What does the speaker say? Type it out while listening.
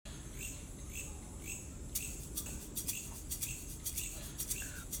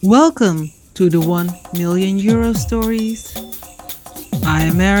Welcome to the 1 million euro stories. I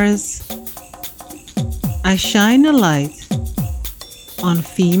am Eris. I shine a light on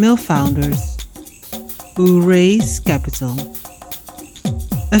female founders who raise capital,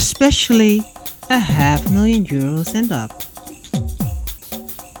 especially €500,000 and up.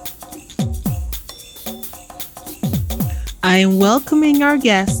 I am welcoming our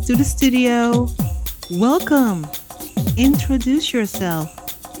guests to the studio. Welcome. Introduce yourself.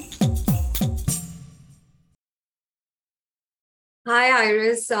 Hi,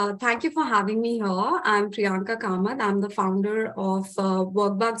 Iris. Thank you for having me here. I'm Priyanka Kamath. I'm the founder of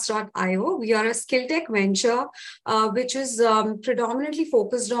Workbucks.io. We are a skill tech venture which is predominantly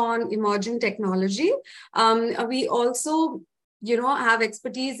focused on emerging technology. We also have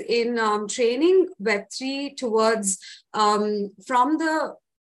expertise in training Web3 towards from the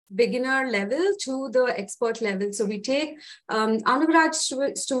beginner level to the expert level. So we take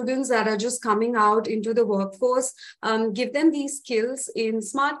undergraduate students that are just coming out into the workforce, give them these skills in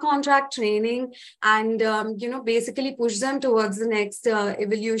smart contract training, and basically push them towards the next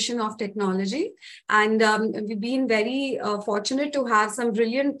evolution of technology. And we've been very fortunate to have some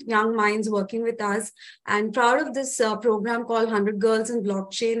brilliant young minds working with us, and proud of this program called 100 Girls in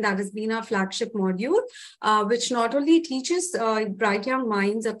Blockchain that has been our flagship module, which not only teaches bright young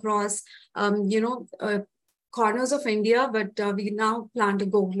minds across, corners of India, but we now plan to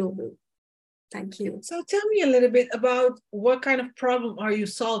go global. Thank you. So tell me a little bit about what kind of problem are you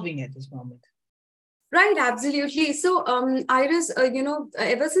solving at this moment? Right, absolutely. So, Iris,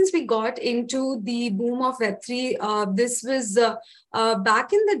 ever since we got into the boom of Web3, this was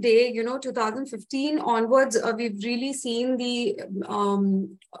back in the day, 2015 onwards, we've really seen the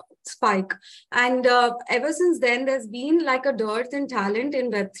spike. And ever since then, there's been like a dearth in talent in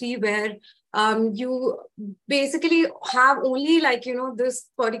Web3 where you basically have only this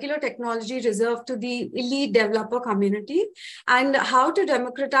particular technology reserved to the elite developer community, and how to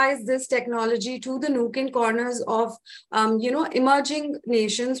democratize this technology to the nook and corners of emerging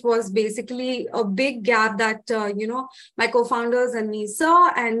nations was basically a big gap that my co-founders and me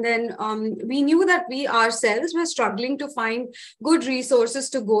saw. And then we knew that we ourselves were struggling to find good resources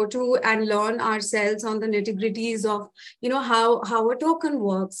to go to and learn ourselves on the nitty-gritties of how a token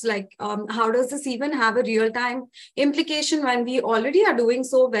works, like how does this even have a real-time implication when we already are doing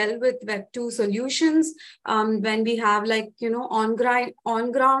so well with Web2 solutions, when we have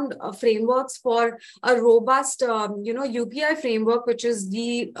on-ground frameworks for a robust UPI framework, which is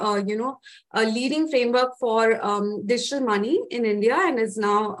the a leading framework for digital money in India and is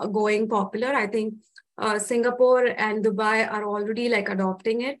now going popular. I think Singapore and Dubai are already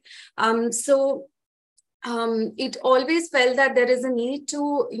adopting it. It always felt that there is a need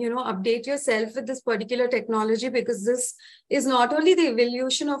to, update yourself with this particular technology, because this is not only the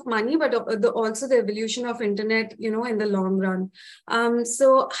evolution of money, but also the evolution of internet, in the long run.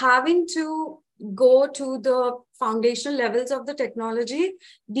 So having to go to the foundational levels of the technology,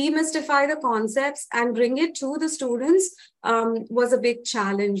 demystify the concepts and bring it to the students was a big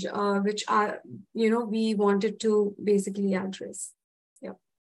challenge, which we wanted to basically address.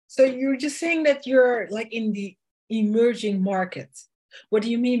 So you're just saying that you're in the emerging markets. What do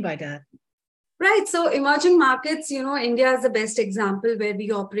you mean by that? Right. So emerging markets, India is the best example where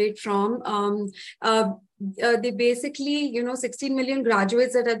we operate from. They basically, 16 million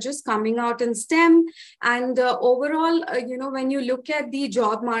graduates that are just coming out in STEM. And overall, when you look at the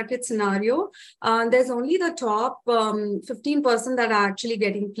job market scenario, there's only the top 15% that are actually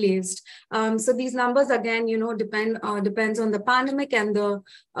getting placed. So these numbers, again, depends on the pandemic and the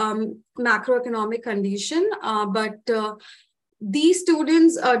macroeconomic condition. But these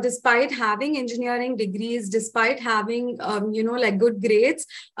students, despite having engineering degrees, despite having, good grades,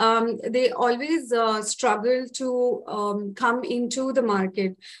 they always struggle to come into the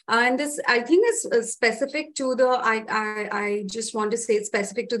market. And this, I think, is specific to I just want to say it's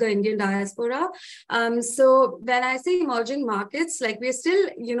specific to the Indian diaspora. So when I say emerging markets, we're still,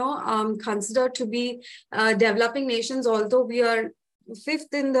 considered to be developing nations, although we are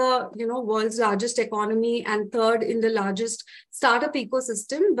fifth in the world's largest economy and third in the largest startup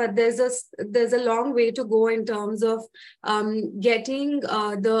ecosystem. But there's a long way to go in terms of getting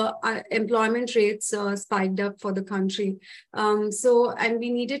the employment rates spiked up for the country. And we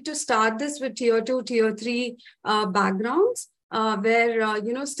needed to start this with tier 2, tier 3 backgrounds,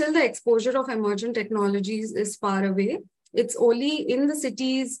 where still the exposure of emerging technologies is far away. It's only in the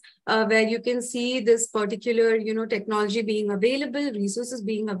cities where you can see this particular, technology being available, resources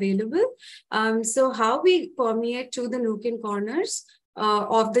being available. So how we permeate to the nook and corners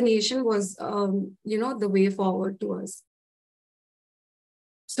of the nation was, the way forward to us.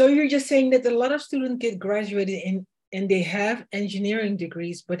 So you're just saying that a lot of students get graduated and they have engineering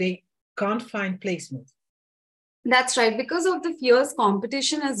degrees, but they can't find placement. That's right, because of the fierce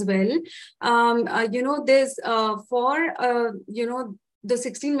competition as well. There's the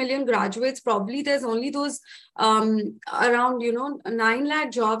 16 million graduates, probably there's only those around 9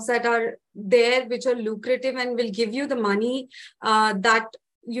 lakh jobs that are there, which are lucrative and will give you the money that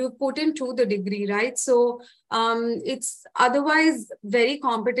you put into the degree, right? So it's otherwise very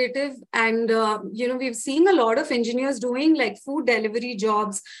competitive, and we've seen a lot of engineers doing like food delivery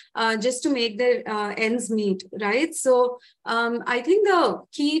jobs just to make their ends meet, right? So I think the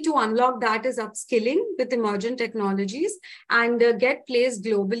key to unlock that is upskilling with emergent technologies and get placed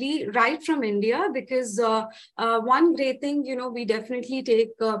globally right from India, because one great thing we definitely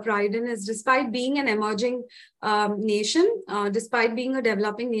take pride in is, despite being an emerging nation, despite being a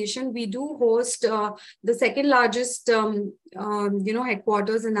developing nation, we do host the second largest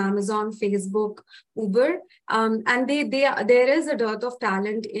headquarters in Amazon, Facebook, Uber, and there is a dearth of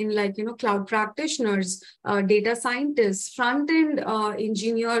talent in cloud practitioners, data scientists, front end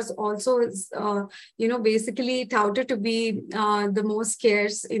engineers also is basically touted to be the most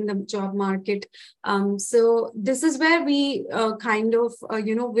scarce in the job market. So this is where we will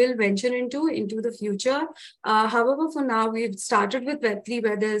venture into the future. However, for now, we've started with Web3,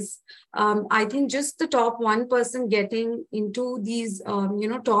 where there's, I think, just the top 1% getting into these,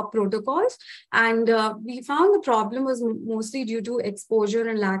 top protocols. And we found the problem was mostly due to exposure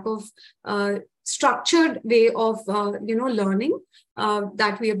and lack of structured way of, learning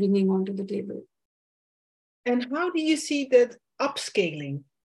that we are bringing onto the table. And how do you see that upscaling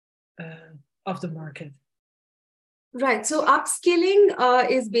of the market? Right. So upskilling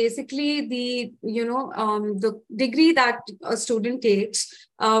is basically the degree that a student takes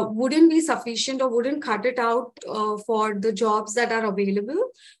wouldn't be sufficient or wouldn't cut it out for the jobs that are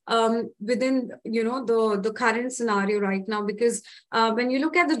available within, the current scenario right now. Because when you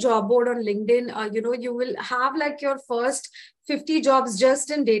look at the job board on LinkedIn, you will have like your first 50 jobs just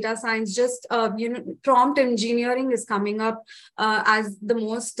in data science, just, prompt engineering is coming up as the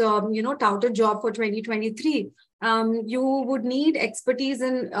most, touted job for 2023. You would need expertise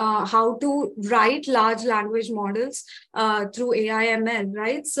in how to write large language models through AI/ML,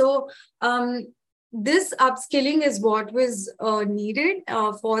 right? So this upskilling is what was needed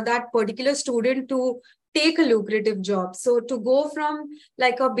for that particular student to take a lucrative job. So to go from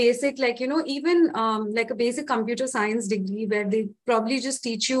like a basic, even like a basic computer science degree where they probably just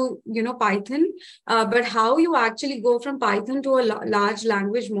teach you, Python, but how you actually go from Python to a large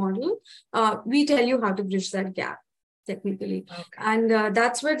language model, we tell you how to bridge that gap technically. Okay. And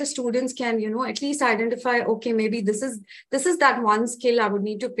that's where the students can, at least identify, okay, maybe this is that one skill I would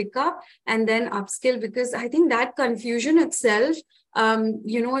need to pick up and then upskill, because I think that confusion itself,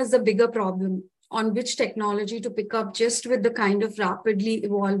 is a bigger problem on which technology to pick up, just with the kind of rapidly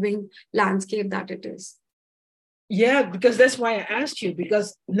evolving landscape that it is. Yeah, because that's why I asked you,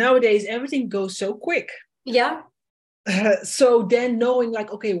 because nowadays everything goes so quick. Yeah. So then knowing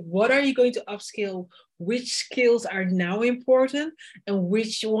like, okay, what are you going to upskill? Which skills are now important and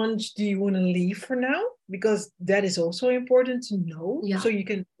which ones do you want to leave for now? Because that is also important to know, so you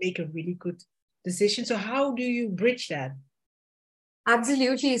can make a really good decision. So how do you bridge that?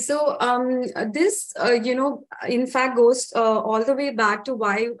 Absolutely. So this, in fact, goes all the way back to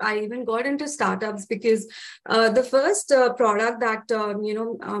why I even got into startups, because the first product that,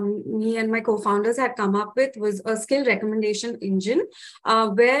 me and my co-founders had come up with was a skill recommendation engine,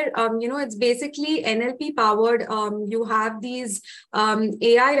 where, it's basically NLP powered. You have these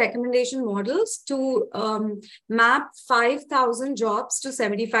AI recommendation models to map 5,000 jobs to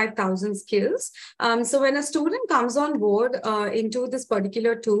 75,000 skills. So when a student comes on board into this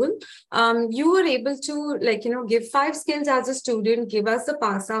particular tool, you were able to give 5 skills as a student, give us the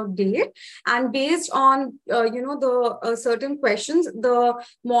pass out date, and based on the certain questions, the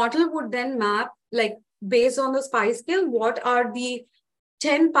model would then map, like based on those 5 skills, what are the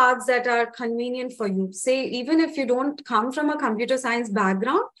 10 paths that are convenient for you. Say, even if you don't come from a computer science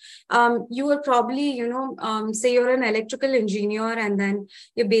background, you will probably, say you're an electrical engineer and then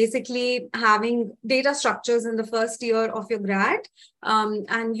you're basically having data structures in the first year of your grad.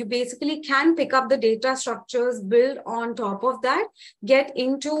 And you basically can pick up the data structures, build on top of that, get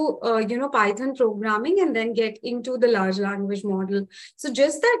into, Python programming, and then get into the large language model. So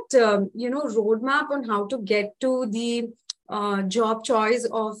just that, roadmap on how to get to the job choice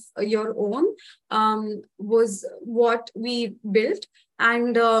of your own was what we built.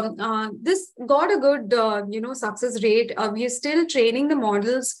 And this got a good, success rate. We are still training the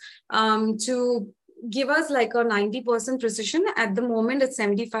models to give us like a 90% precision. At the moment, it's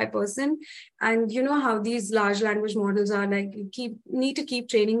 75%. And you know how these large language models are, like you need to keep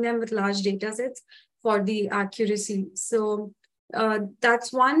training them with large data sets for the accuracy. So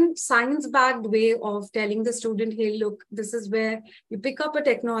that's one science-backed way of telling the student, hey, look, this is where you pick up a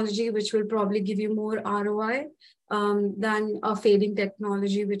technology which will probably give you more ROI than a fading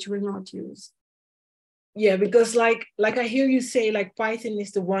technology which will not use. Yeah, because like I hear you say, like Python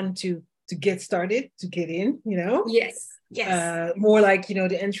is the one to get started, to get in, you know? Yes, yes. More like, you know,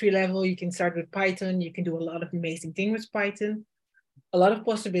 the entry level, you can start with Python, you can do a lot of amazing things with Python, a lot of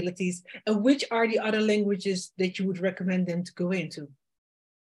possibilities. And which are the other languages that you would recommend them to go into?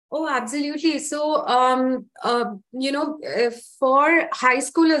 Oh, absolutely. So, for high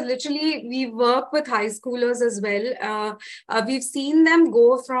schoolers, literally, we work with high schoolers as well. We've seen them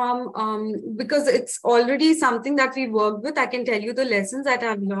go from, because it's already something that we worked with. I can tell you the lessons that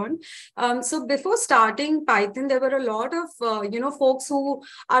I've learned. So before starting Python, there were a lot of, folks who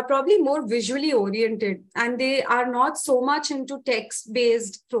are probably more visually oriented, and they are not so much into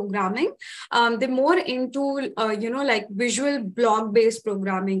text-based programming. They're more into, like visual blog-based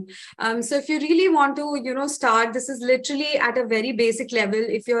programming. So if you really want to, start, this is literally at a very basic level.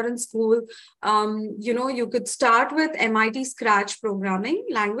 If you're in school, you could start with MIT Scratch programming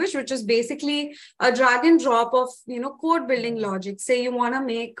language, which is basically a drag and drop of, code building logic. Say you want to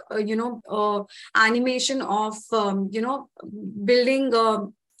make, animation of, building a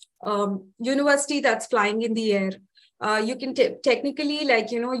university that's flying in the air. You can technically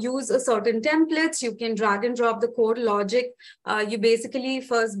use a certain templates. You can drag and drop the code logic. You basically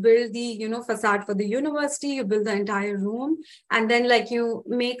first build the facade for the university. You build the entire room, and then you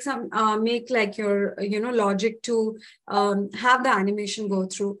make your logic to have the animation go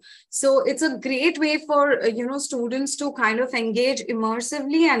through. So it's a great way for students to kind of engage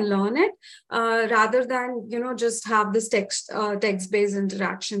immersively and learn it rather than just have this text-based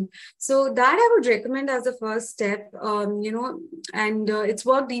interaction. So that I would recommend as a first step. And it's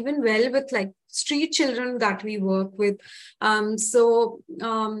worked even well with street children that we work with. If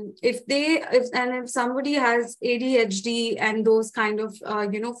somebody has ADHD and those kind of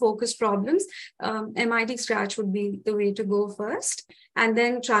focused problems, MIT Scratch would be the way to go first, and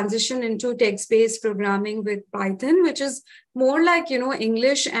then transition into text-based programming with Python, which is more like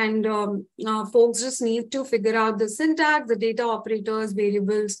English, and folks just need to figure out the syntax, the data operators,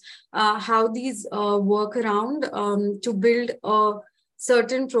 variables, how these work around to build a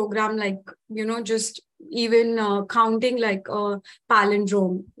certain program, just even counting like a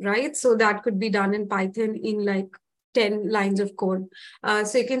palindrome, right? So that could be done in Python in 10 lines of code.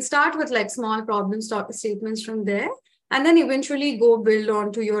 So you can start with small problem statements from there, and then eventually go build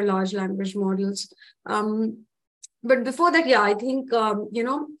onto your large language models. But before that, I think,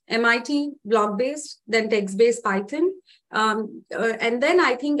 MIT block-based, then text-based Python. And then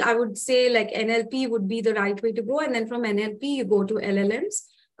I think I would say NLP would be the right way to go. And then from NLP, you go to LLMs.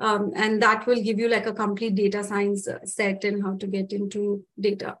 And that will give you a complete data science set and how to get into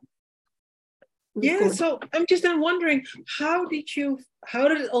data. Yeah, code. So I'm just wondering, how did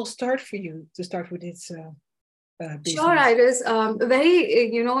it all start for you to start with this Sure, Iris. Very,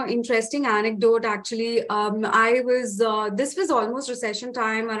 interesting anecdote, actually. This was almost recession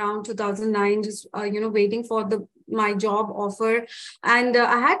time around 2009, just, waiting for my job offer. And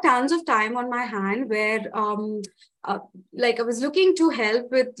I had tons of time on my hand where, I was looking to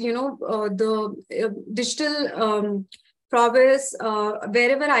help with, the digital prowess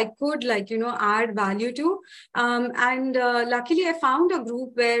wherever I could, add value to. And luckily, I found a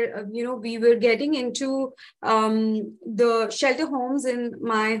group where, we were getting into the shelter homes in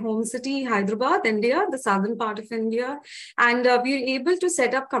my home city, Hyderabad, India, the southern part of India. And we were able to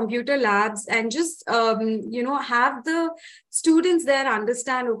set up computer labs and just, have the students there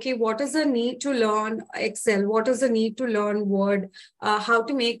understand, okay, what is the need to learn Excel? What is the need to learn Word? How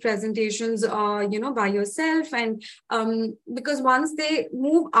to make presentations, by yourself. And because once they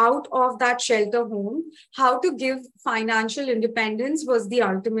move out of that shelter home, how to give financial independence was the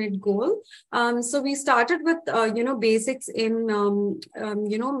ultimate goal. So we started with, basics in,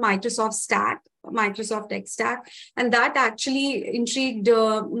 Microsoft Tech Stack. And that actually intrigued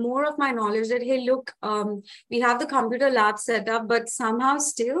more of my knowledge that, hey, look, we have the computer lab set up, but somehow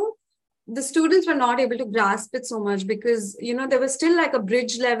still the students were not able to grasp it so much because, there was still a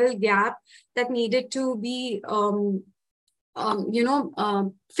bridge level gap that needed to be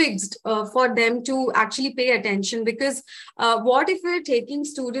fixed for them to actually pay attention. Because what if we're taking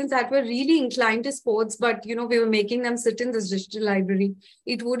students that were really inclined to sports, but we were making them sit in this digital library?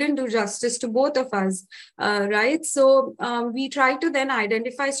 It wouldn't do justice to both of us, right? So we try to then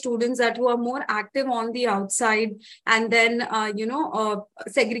identify students that who are more active on the outside, and then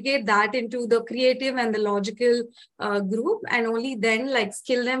segregate that into the creative and the logical group, and only then like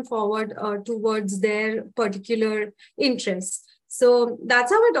skill them forward towards their particular interests. So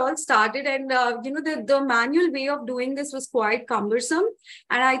that's how it all started. And, the manual way of doing this was quite cumbersome.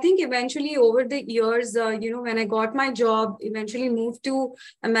 And I think eventually over the years, when I got my job, eventually moved to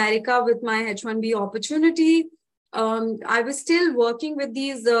America with my H-1B opportunity, I was still working with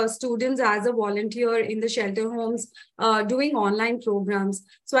these students as a volunteer in the shelter homes, doing online programs.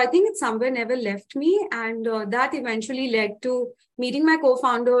 So I think it somewhere never left me. And that eventually led to meeting my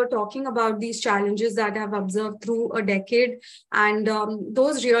co-founder, talking about these challenges that I've observed through a decade. And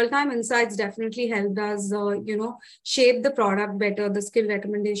those real-time insights definitely helped us, shape the product better, the skill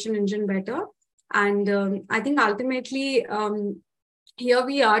recommendation engine better. And I think ultimately, here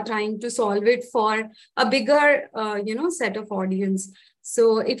we are trying to solve it for a bigger, set of audience.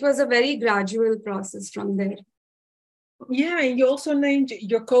 So it was a very gradual process from there. Yeah, and you also named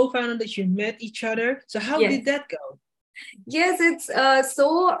your co-founder that you met each other. So how did that go? Yes, it's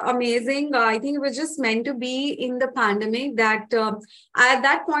so amazing. I think it was just meant to be in the pandemic that at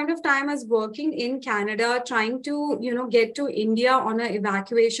that point of time I was working in Canada, trying to, get to India on an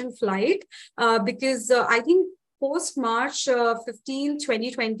evacuation flight because I think post-March 15,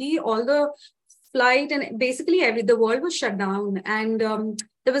 2020, all the flight and basically the world was shut down. And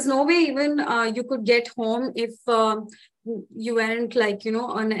there was no way even you could get home if you weren't like,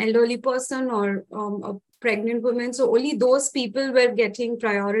 an elderly person or a pregnant woman. So only those people were getting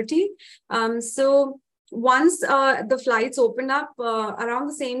priority. So once the flights opened up around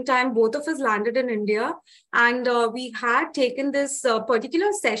the same time, both of us landed in India. And we had taken this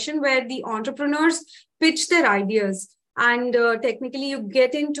particular session where the entrepreneurs pitch their ideas. And technically, you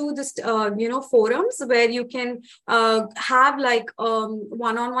get into this, forums where you can have like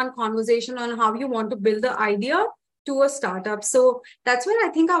one-on-one conversation on how you want to build the idea to a startup. So that's where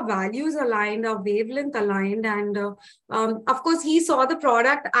I think our values aligned, our wavelength aligned. And of course, he saw the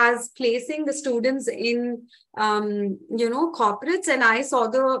product as placing the students in, corporates, and I saw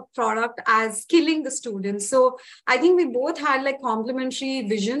the product as skilling the students. So I think we both had like complementary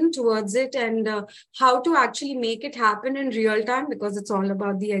vision towards it, and how to actually make it happen in real time, because it's all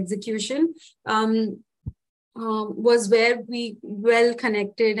about the execution. Was where we well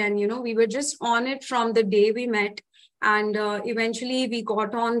connected, and we were just on it from the day we met. And eventually we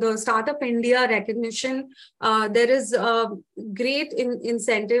got on the Startup India recognition. There is a great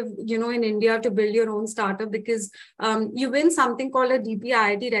incentive, in India to build your own startup, because you win something called a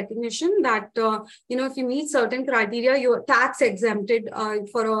DPIIT recognition that, if you meet certain criteria, you're tax exempted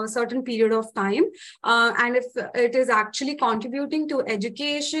for a certain period of time. And if it is actually contributing to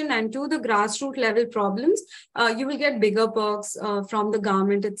education and to the grassroots level problems, you will get bigger perks from the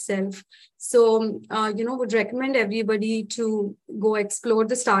government itself. So, would recommend everybody to go explore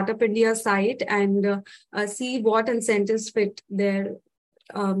the Startup India site and see what incentives fit their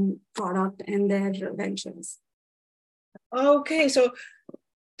product and their ventures. Okay, so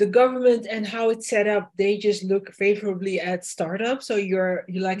the government and how it's set up, they just look favorably at startups. So you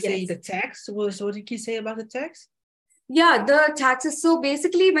like say the tax. What did you say about the tax? Yeah, the taxes. So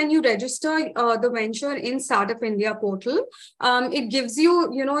basically, when you register the venture in Startup India portal, it gives you,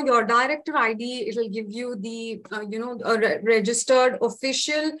 your director ID. It will give you the, registered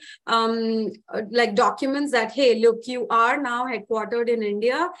official like documents that, hey, look, you are now headquartered in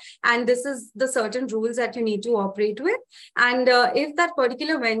India, and this is the certain rules that you need to operate with. And if that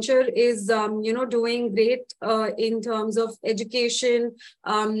particular venture is, doing great in terms of education,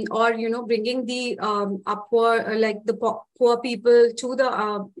 or bringing the upward, like the poor people to the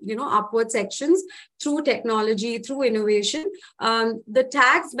upward sections through technology, through innovation, the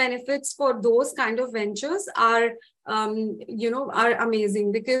tax benefits for those kind of ventures are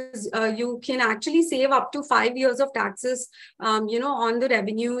amazing, because you can actually save up to 5 years of taxes, on the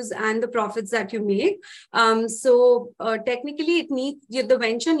revenues and the profits that you make. So technically, the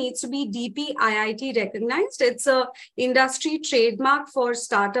venture needs to be DPIIT recognized. It's a industry trademark for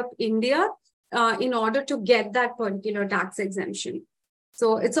Startup India in order to get that particular tax exemption.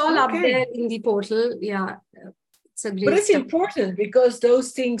 So it's all up there in the portal. Yeah. But it's important, because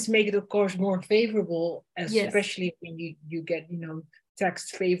those things make it, of course, more favorable, especially when you get,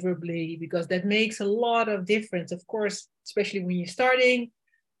 taxed favorably, because that makes a lot of difference, of course, especially when you're starting.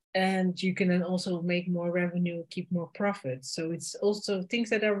 and you can then also make more revenue, keep more profits. So it's also things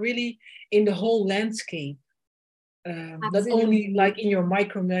that are really in the whole landscape, not only Absolutely. like in your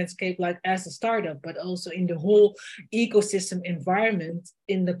micro landscape, like as a startup, but also in the whole ecosystem environment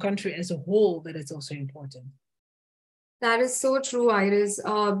in the country as a whole, that is also important. That is so true, Iris.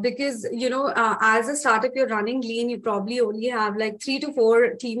 Because, as a startup, you're running lean, you probably only have like 3 to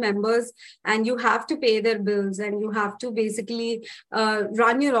 4 team members, and you have to pay their bills, and you have to basically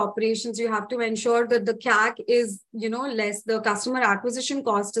run your operations. You have to ensure that the CAC is, less, the customer acquisition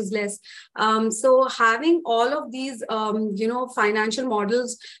cost is less. So having all of these, financial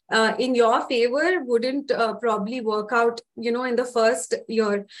models in your favor wouldn't probably work out, in the first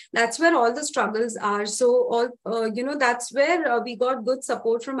year. That's where all the struggles are. So that's where we got good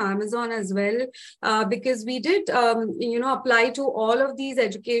support from Amazon as well, because we did apply to all of these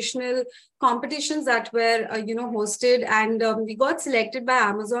educational competitions that were hosted, and we got selected by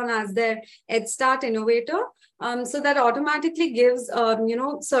Amazon as their EdStart innovator. So that automatically gives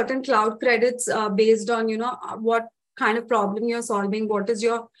certain cloud credits based on what kind of problem you're solving, what is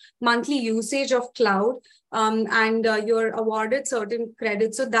your monthly usage of cloud, and you're awarded certain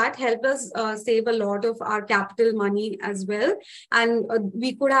credits. So that helped us save a lot of our capital money as well. And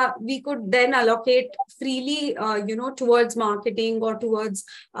we could then allocate freely, towards marketing or towards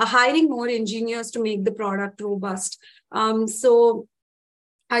hiring more engineers to make the product robust. So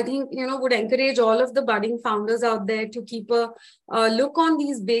I think, would encourage all of the budding founders out there to keep a look on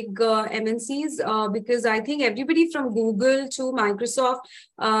these big MNCs, because I think everybody from Google to Microsoft,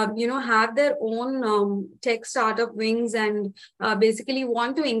 have their own tech startup wings, and basically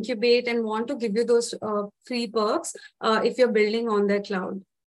want to incubate and want to give you those free perks if you're building on their cloud.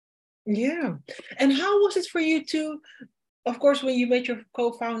 Yeah. And how was it for you to, of course, when you met your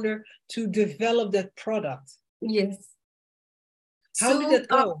co-founder, to develop that product? Yes. How did that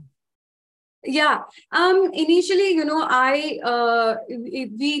go? Yeah. Initially,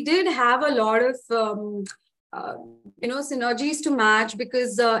 we did have a lot of synergies to match,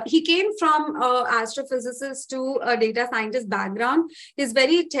 because he came from astrophysicist to a data scientist background. He's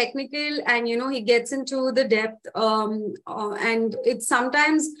very technical, and he gets into the depth, and it's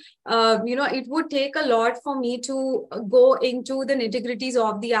sometimes it would take a lot for me to go into the nitty-gritties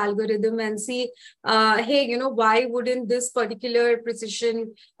of the algorithm and see, hey, why wouldn't this particular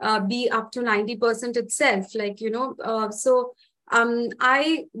precision be up to 90% itself? So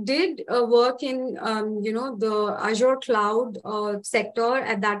I did work in, the Azure cloud sector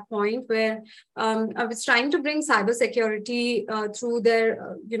at that point, where I was trying to bring cybersecurity through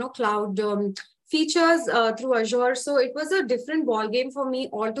their, cloud features through Azure. So it was a different ball game for me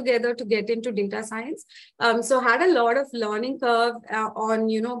altogether to get into data science. So I had a lot of learning curve on,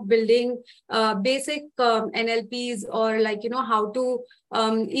 building basic NLPs, or how to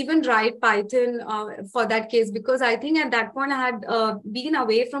even write Python for that case, because I think at that point I had been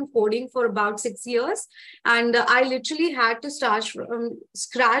away from coding for about 6 years, and I literally had to start from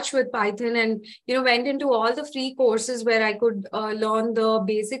scratch with Python, and went into all the free courses where I could learn the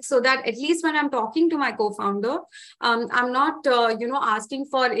basics, so that at least when I'm talking to my co-founder, I'm not asking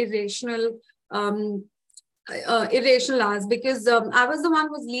for irrational hours, because I was the one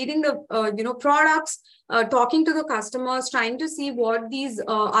who was leading the products, talking to the customers, trying to see what these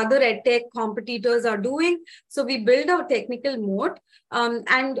other edtech competitors are doing. So we built a technical moat,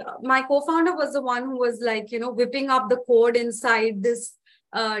 and my co-founder was the one who was whipping up the code inside this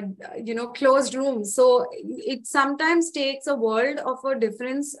closed room. So it sometimes takes a world of a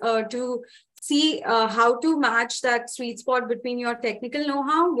difference to see how to match that sweet spot between your technical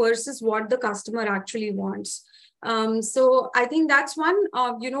know-how versus what the customer actually wants. So I think that's one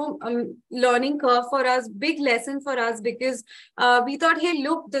learning curve for us, big lesson for us, because we thought, hey,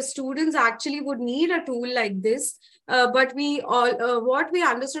 look, the students actually would need a tool like this. But we all, what we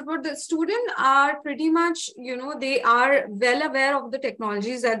understood was the students are pretty much, they are well aware of the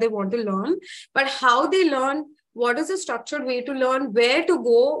technologies that they want to learn, but how they learn, what is a structured way to learn, where to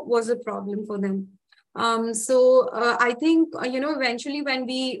go was a problem for them. So I think, eventually when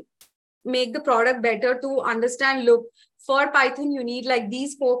we make the product better to understand, look, for Python, you need like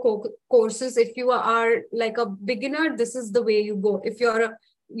these 4 courses. If you are like a beginner, this is the way you go. If you're a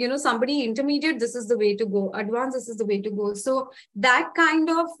somebody intermediate, this is the way to go. Advanced, this is the way to go. So that kind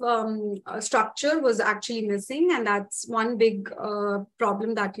of structure was actually missing, and that's one big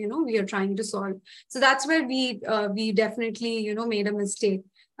problem that we are trying to solve. So that's where we definitely made a mistake,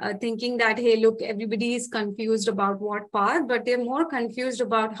 thinking that, hey, look, everybody is confused about what path, but they're more confused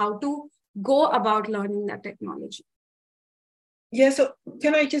about how to go about learning that technology. Yeah, so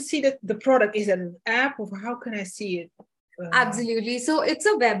can I just see that the product is an app, or how can I see it? Absolutely. So it's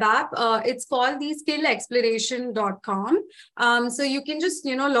a web app. It's called the skillexploration.com. So you can just,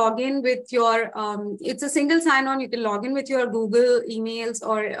 log in with your, it's a single sign-on. You can log in with your Google emails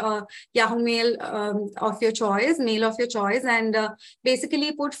or Yahoo Mail of your choice, mail of your choice, and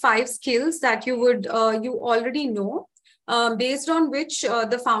basically put 5 skills that you already know. Based on which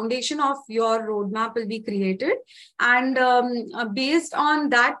the foundation of your roadmap will be created. And based on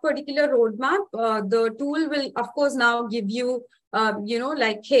that particular roadmap, the tool will, of course, now give you,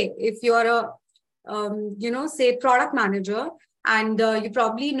 like, hey, if you're a, say product manager, and you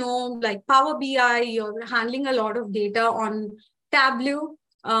probably know like Power BI, you're handling a lot of data on Tableau.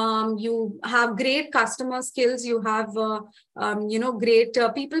 You have great customer skills, you have great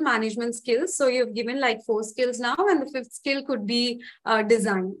people management skills. So you've given like 4 skills now, and the 5th skill could be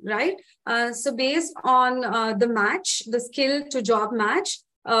design, right? So based on the skill to job match,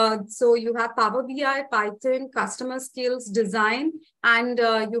 so you have Power BI, Python, customer skills, design, and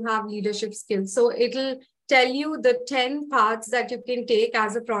you have leadership skills. So it'll tell you the 10 paths that you can take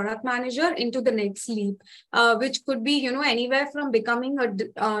as a product manager into the next leap, which could be, anywhere from becoming a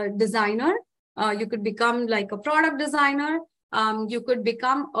designer. You could become like a product designer. You could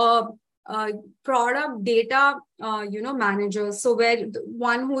become a product data, manager. So where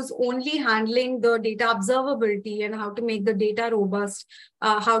one who's only handling the data observability and how to make the data robust,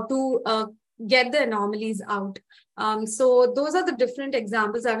 how to get the anomalies out. So those are the different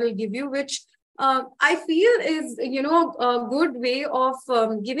examples I will give you, which I feel is, a good way of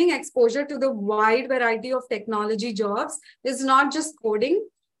giving exposure to the wide variety of technology jobs. It's not just coding.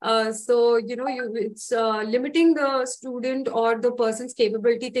 So, it's limiting the student or the person's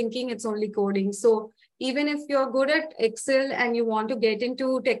capability thinking it's only coding. So even if you're good at Excel and you want to get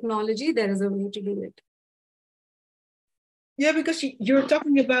into technology, there is a way to do it. Yeah, because you're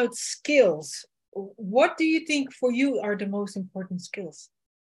talking about skills. What do you think for you are the most important skills?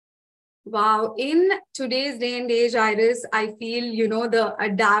 Wow. In today's day and age, Iris, I feel, the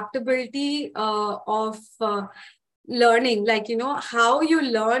adaptability of learning, like, how you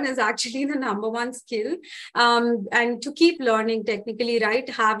learn is actually the number one skill. And to keep learning technically, right?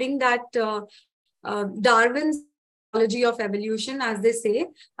 Having that Darwin's psychology of evolution, as they say,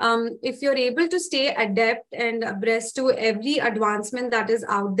 if you're able to stay adept and abreast to every advancement that is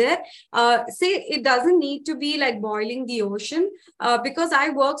out there, say it doesn't need to be like boiling the ocean, because I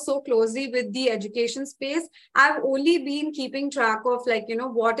work so closely with the education space. I've only been keeping track of like,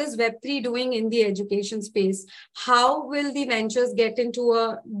 what is Web3 doing in the education space? How will the ventures get into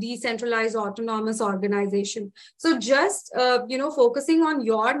a decentralized autonomous organization? So just, focusing on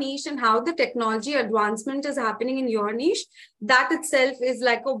your niche and how the technology advancement is happening in your niche, that itself is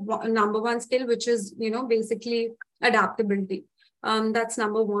like a number one skill, which is, basically adaptability. That's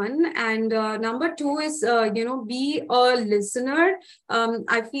number one. And number 2 is, be a listener.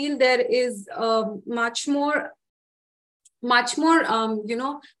 I feel there is much more wealth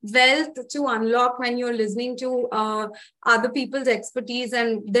to unlock when you're listening to other people's expertise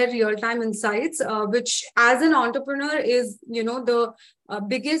and their real-time insights, which as an entrepreneur is, the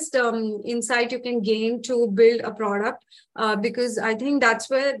biggest insight you can gain to build a product, because I think that's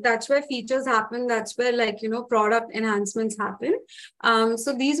where features happen. That's where product enhancements happen.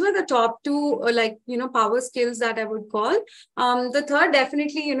 So these were the top 2 power skills that I would call. The third,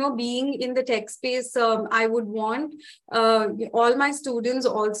 definitely, being in the tech space, I would want all my students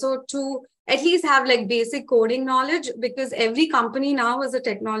also to at least have like basic coding knowledge, because every company now is a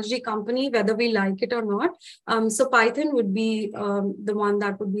technology company, whether we like it or not. So Python would be the one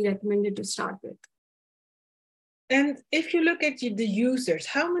that would be recommended to start with. And if you look at the users,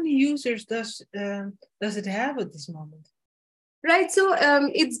 how many users does it have at this moment? Right. So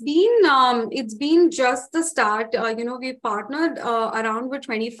it's been just the start. We partnered around with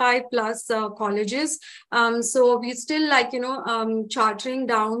 25 plus colleges. So we're still chartering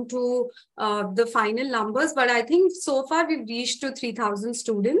down to the final numbers. But I think so far we've reached to 3,000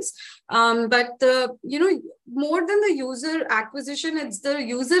 students. But more than the user acquisition, it's the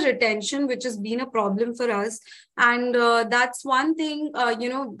user retention, which has been a problem for us. And that's one thing,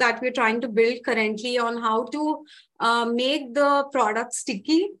 that we're trying to build currently on how to make the product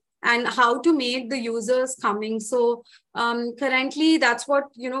sticky and how to make the users coming. So currently that's what,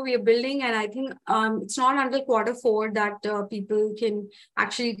 we are building. And I think it's not until Q4 that people can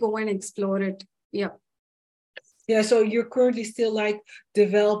actually go and explore it. Yeah. Yeah, so you're currently still like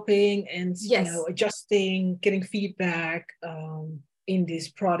developing and yes. Adjusting, getting feedback in this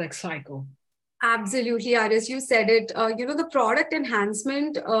product cycle. Absolutely, Aris, you said it. The product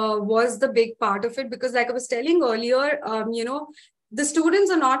enhancement was the big part of it, because like I was telling earlier, the students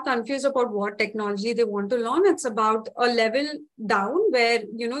are not confused about what technology they want to learn. It's about a level down where,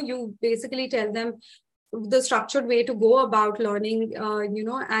 you basically tell them the structured way to go about learning,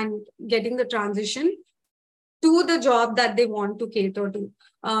 and getting the transition to the job that they want to cater to.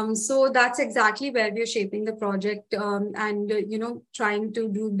 So that's exactly where we're shaping the project, and trying to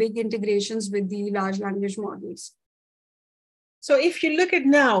do big integrations with the large language models. So if you look at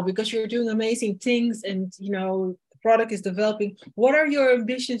now, because you're doing amazing things and the product is developing, what are your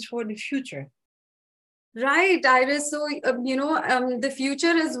ambitions for the future? Right, Iris. So, the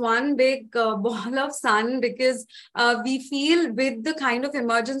future is one big ball of sun, because we feel with the kind of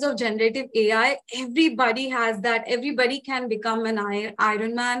emergence of generative AI, everybody has that. Everybody can become an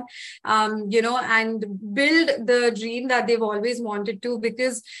Iron Man, and build the dream that they've always wanted to.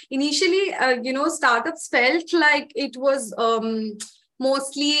 Because initially, startups felt like it was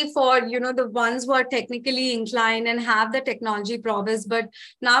mostly for the ones who are technically inclined and have the technology prowess. But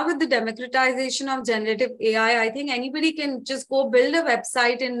now with the democratization of generative AI, I think anybody can just go build a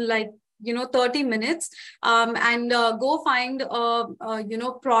website in like 30 minutes, and go find a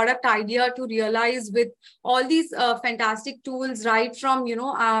product idea to realize with all these fantastic tools. Right from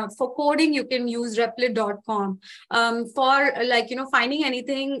for coding, you can use replit.com. For finding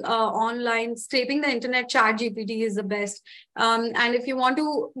anything online, scraping the internet, chat gpt is the best. And if you want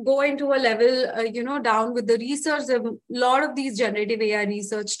to go into a level down with the research, a lot of these generative AI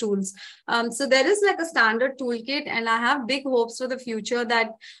research tools. So there is like a standard toolkit, and I have big hopes for the future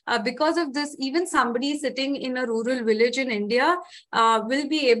that because of this, even somebody sitting in a rural village in India will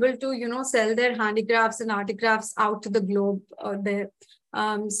be able to sell their handicrafts and articrafts out to the globe there.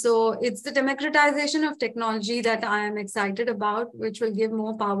 So it's the democratization of technology that I am excited about, which will give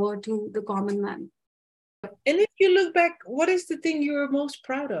more power to the common man. And if you look back, what is the thing you're most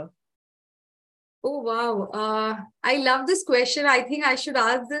proud of? Oh, wow. I love this question. I think I should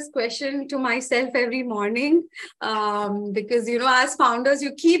ask this question to myself every morning, because, as founders,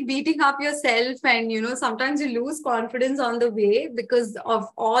 you keep beating up yourself, and, sometimes you lose confidence on the way because of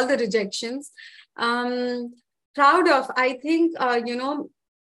all the rejections. Proud of, I think,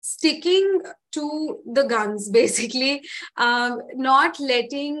 sticking to the guns, basically, not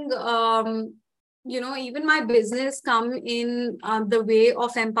letting even my business come in the way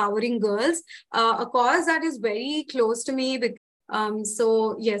of empowering girls, a cause that is very close to me.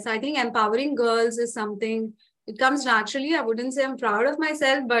 So yes, I think empowering girls is something, it comes naturally. I wouldn't say I'm proud of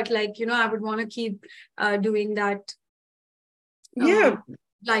myself, but I would want to keep doing that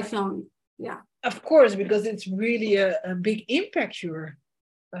lifelong. Yeah. Of course, because it's really a big impact you're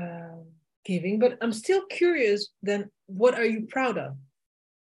giving. But I'm still curious, then what are you proud of?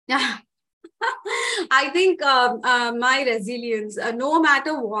 Yeah. I think my resilience, no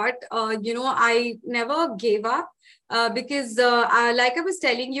matter what, I never gave up, because like I was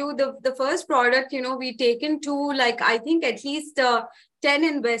telling you, the first product, we taken to I think at least 10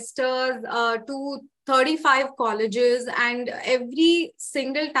 investors, to 35 colleges, and every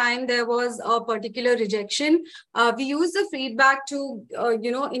single time there was a particular rejection, we used the feedback to,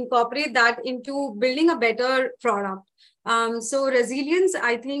 incorporate that into building a better product. So resilience,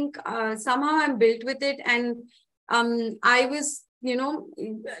 I think somehow I'm built with it. And I was,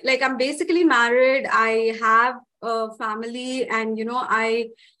 I'm basically married. I have a family, and, I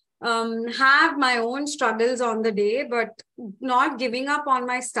have my own struggles on the day, but not giving up on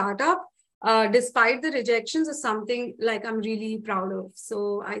my startup, despite the rejections, is something I'm really proud of.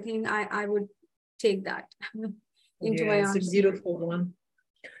 So I think I would take that into my answer. It's a beautiful one.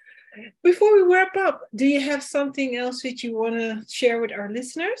 Before we wrap up, do you have something else that you want to share with our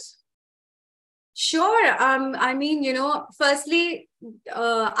listeners? Sure. I mean, firstly,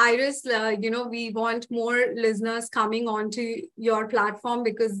 Iris, we want more listeners coming onto your platform,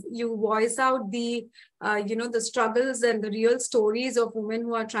 because you voice out the, the struggles and the real stories of women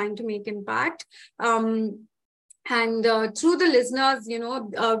who are trying to make impact. And through the listeners,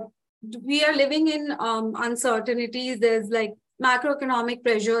 we are living in uncertainties. There's macroeconomic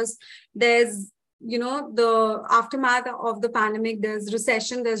pressures. There's the aftermath of the pandemic, there's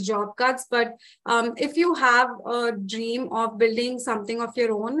recession, there's job cuts. But if you have a dream of building something of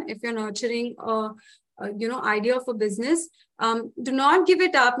your own, if you're nurturing a idea of a business, do not give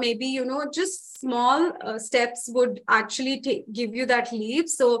it up. Maybe just small steps would actually give you that leap.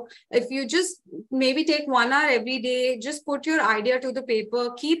 So if you just maybe take 1 hour every day, just put your idea to the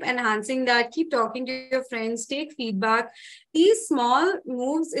paper, keep enhancing that, keep talking to your friends, take feedback. These small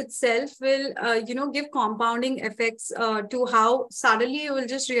moves itself will give compounding effects to how suddenly you will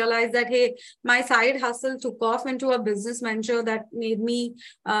just realize that, hey, my side hustle took off into a business venture that made me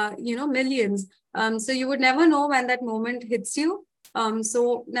millions. So you would never know when that moment hits you.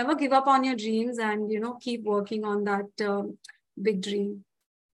 So never give up on your dreams, and keep working on that big dream.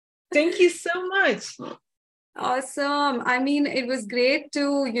 Thank you so much. Awesome. I mean, it was great to,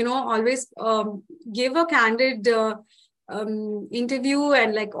 always give a candid interview,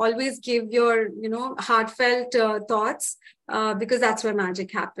 and like always give your, heartfelt thoughts, because that's where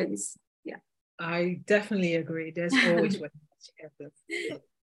magic happens. Yeah. I definitely agree. There's always what magic happens.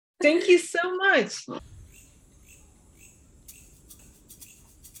 Thank you so much.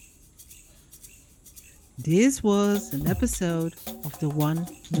 This was an episode of the 1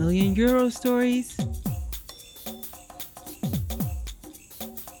 million euro stories.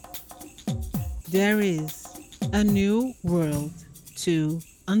 There is a new world to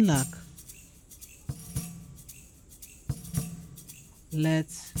unlock.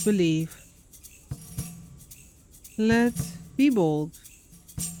 Let's believe. Let's be bold.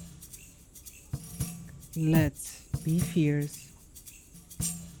 Let's be fierce.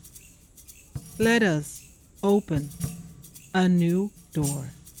 Let us open a new door.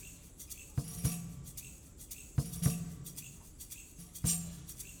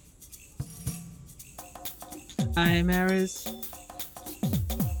 I am Aris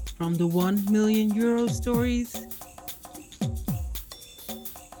from the 1 million euro stories.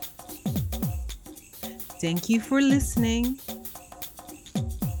 Thank you for listening.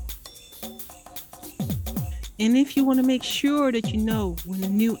 And if you want to make sure that you know when a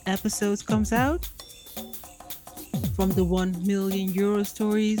new episode comes out from the 1 million euro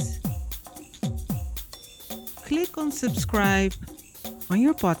stories, click on subscribe on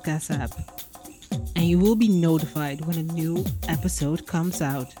your podcast app, and you will be notified when a new episode comes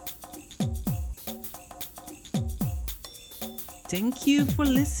out. Thank you for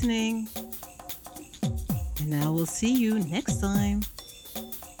listening, and I will see you next time.